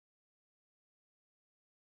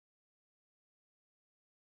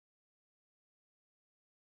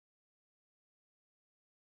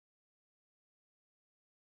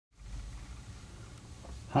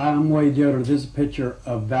Hi, I'm Yoder. This is a picture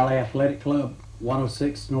of Valley Athletic Club,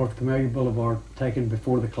 106 North Camellia Boulevard, taken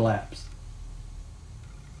before the collapse.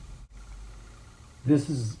 This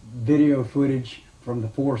is video footage from the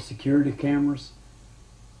 4 security cameras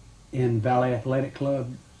in Valley Athletic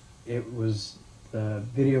Club. It was the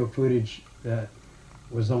video footage that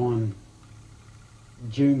was on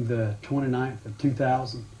June the 29th of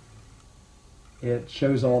 2000. It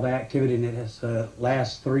shows all the activity, and it has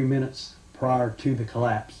last 3 minutes prior to the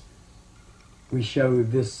collapse. We show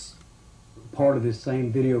this part of this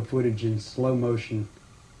same video footage in slow motion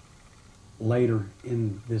later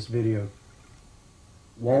in this video.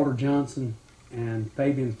 Walter Johnson and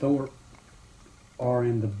Fabian Thorpe are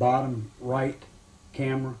in the bottom right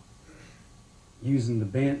camera using the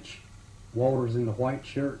bench. Walter's in the white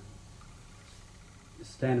shirt,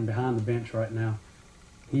 standing behind the bench right now.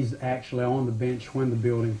 He's actually on the bench when the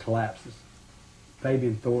building collapses.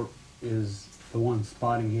 Fabian Thorpe is the one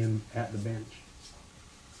spotting him at the bench.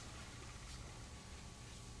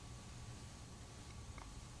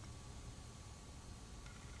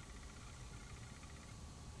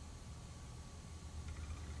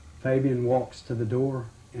 Fabian walks to the door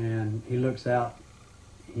and he looks out.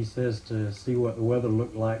 He says to see what the weather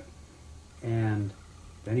looked like, and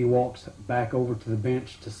then he walks back over to the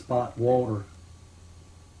bench to spot Walter.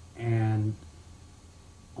 And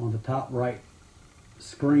on the top right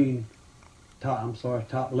screen,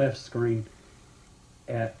 top left screen,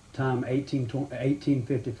 at time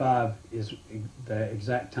 1855 is the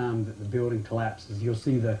exact time that the building collapses. You'll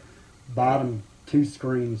see the bottom 2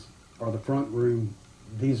 screens are the front room.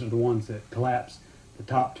 These are the ones that collapse. The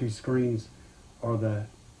top 2 screens are the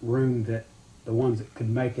room that the ones that could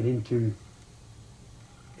make it into.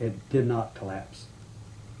 It did not collapse.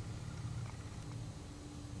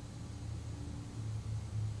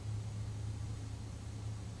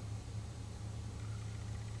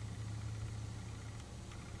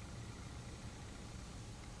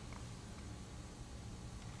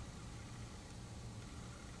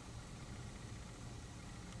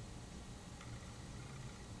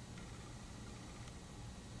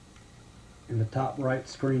 In the top right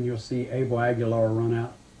screen, you'll see Abel Aguilar run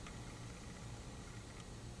out.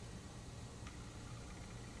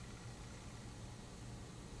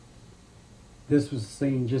 This was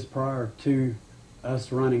seen just prior to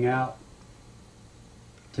us running out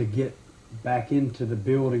to get back into the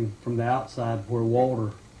building from the outside where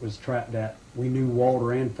Walter was trapped at. We knew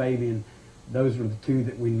Walter and Fabian. Those were the 2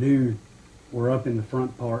 that we knew were up in the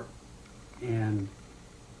front part. And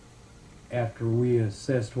after we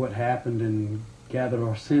assessed what happened and gathered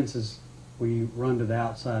our senses, we run to the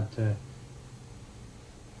outside to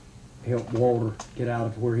help Walter get out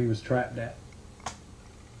of where he was trapped at.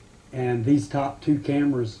 And these top 2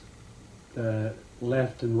 cameras, the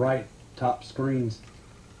left and right top screens,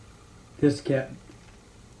 this kept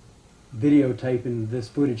videotaping. This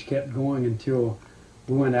footage kept going until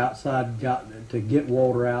we went outside, got to get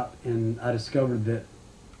Walter out, and I discovered that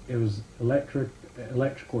it was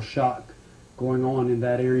electrical shock going on in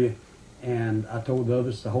that area, and I told the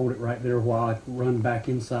others to hold it right there while I run back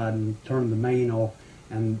inside and turn the main off,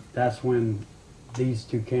 and that's when these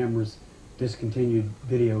 2 cameras discontinued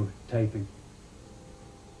videotaping.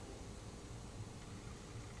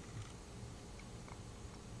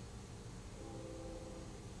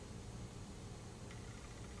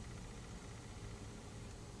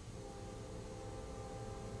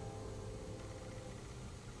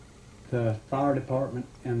 The fire department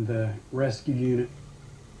and the rescue unit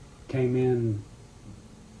came in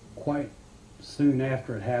quite soon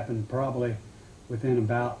after it happened, probably within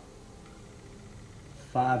about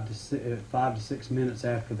 5 to 6 minutes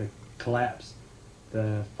after the collapse.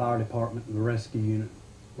 The fire department and the rescue unit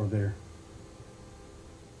were there.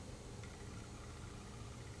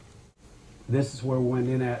 This is where we went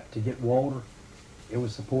in at to get Walter. It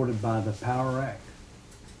was supported by the power rack.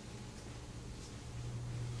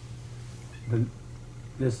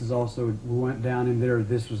 This is also, we went down in there.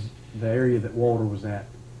 This was the area that Walter was at,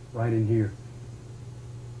 right in here.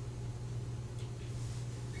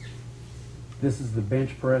 This is the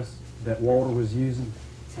bench press that Walter was using,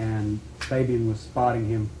 and Fabian was spotting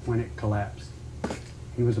him when it collapsed.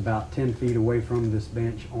 He was about 10 feet away from this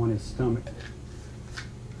bench on his stomach.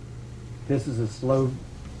 This is a slow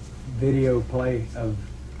video play of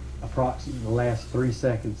approximately the last 3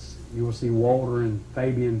 seconds. You will see Walter and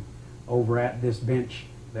Fabian over at this bench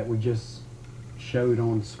that we just showed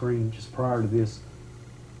on the screen just prior to this.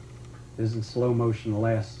 This is in slow motion the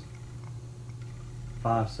last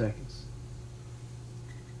 5 seconds.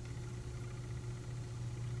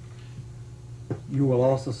 You will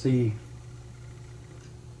also see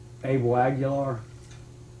Abel Aguilar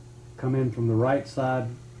come in from the right side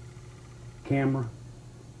camera,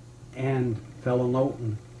 and fellow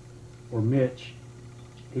Knowlton, or Mitch,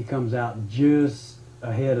 he comes out just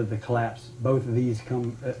ahead of the collapse. Both of these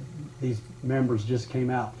members just came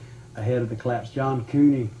out ahead of the collapse. John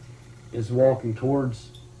Cooney is walking towards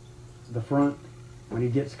the front. When he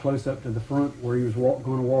gets close up to the front where he was going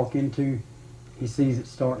to walk into, he sees it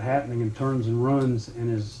start happening and turns and runs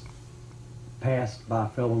and is passed by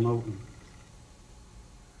fellow Knowlton.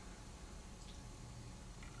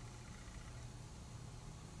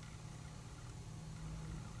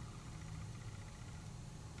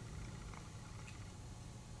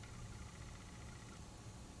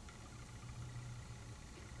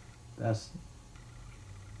 That's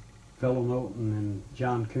fellow Knowlton and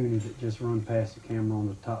John Cooney that just run past the camera on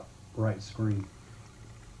the top right screen.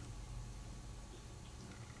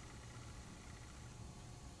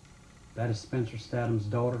 That is Spencer Statham's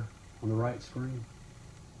daughter on the right screen.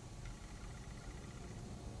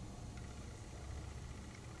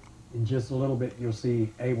 In just a little bit, you'll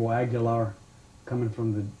see Abel Aguilar coming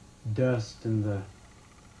from the dust and the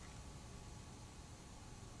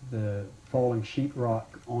falling sheetrock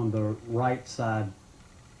on the right side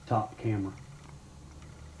top camera.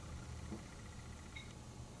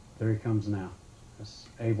 There he comes now. That's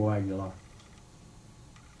Abel Aguilar.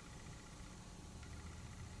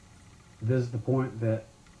 This is the point that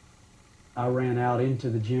I ran out into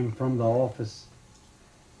the gym from the office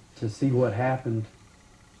to see what happened,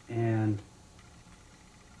 and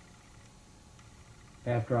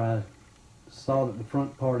after I saw that the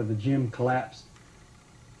front part of the gym collapsed,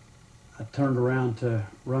 I turned around to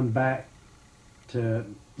run back to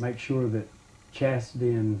make sure that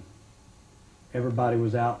Chastity and everybody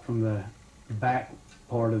was out from the back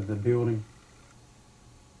part of the building.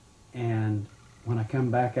 And when I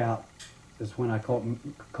come back out, that's when I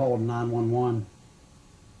called 911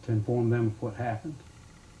 to inform them of what happened.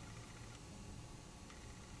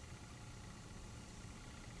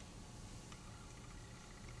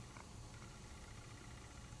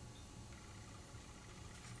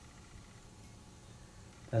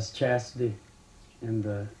 That's Chastity in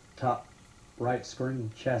the top right screen,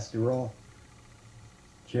 Chastity Raw,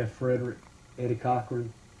 Jeff Frederick, Eddie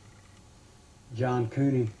Cochran, John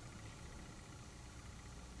Cooney,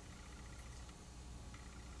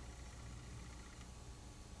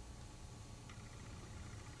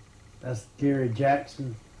 that's Gary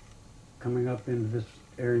Jackson coming up into this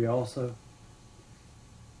area also.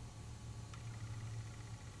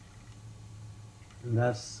 And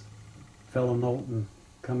that's fellow Knowlton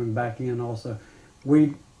coming back in also.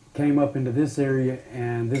 We came up into this area,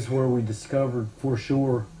 and this is where we discovered for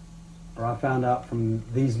sure, or I found out from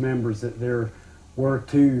these members, that there were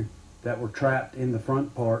two that were trapped in the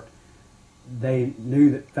front part. They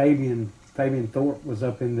knew that Fabian Thorpe was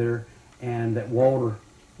up in there, and that Walter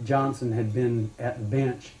Johnson had been at the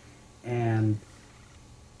bench. And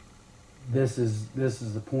this is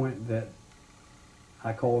the point that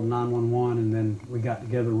I called 911, and then we got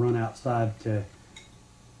together, run outside to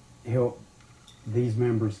help these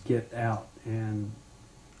members get out, and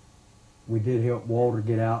we did help Walter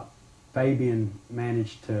get out. Fabian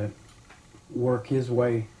managed to work his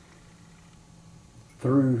way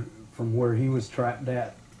through from where he was trapped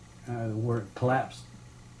at, where it collapsed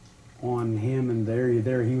on him in the area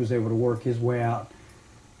there. He was able to work his way out.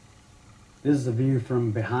 This is a view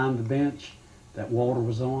from behind the bench that Walter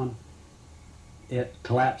was on. It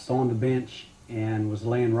collapsed on the bench and was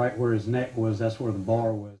laying right where his neck was. That's where the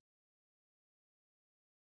bar was.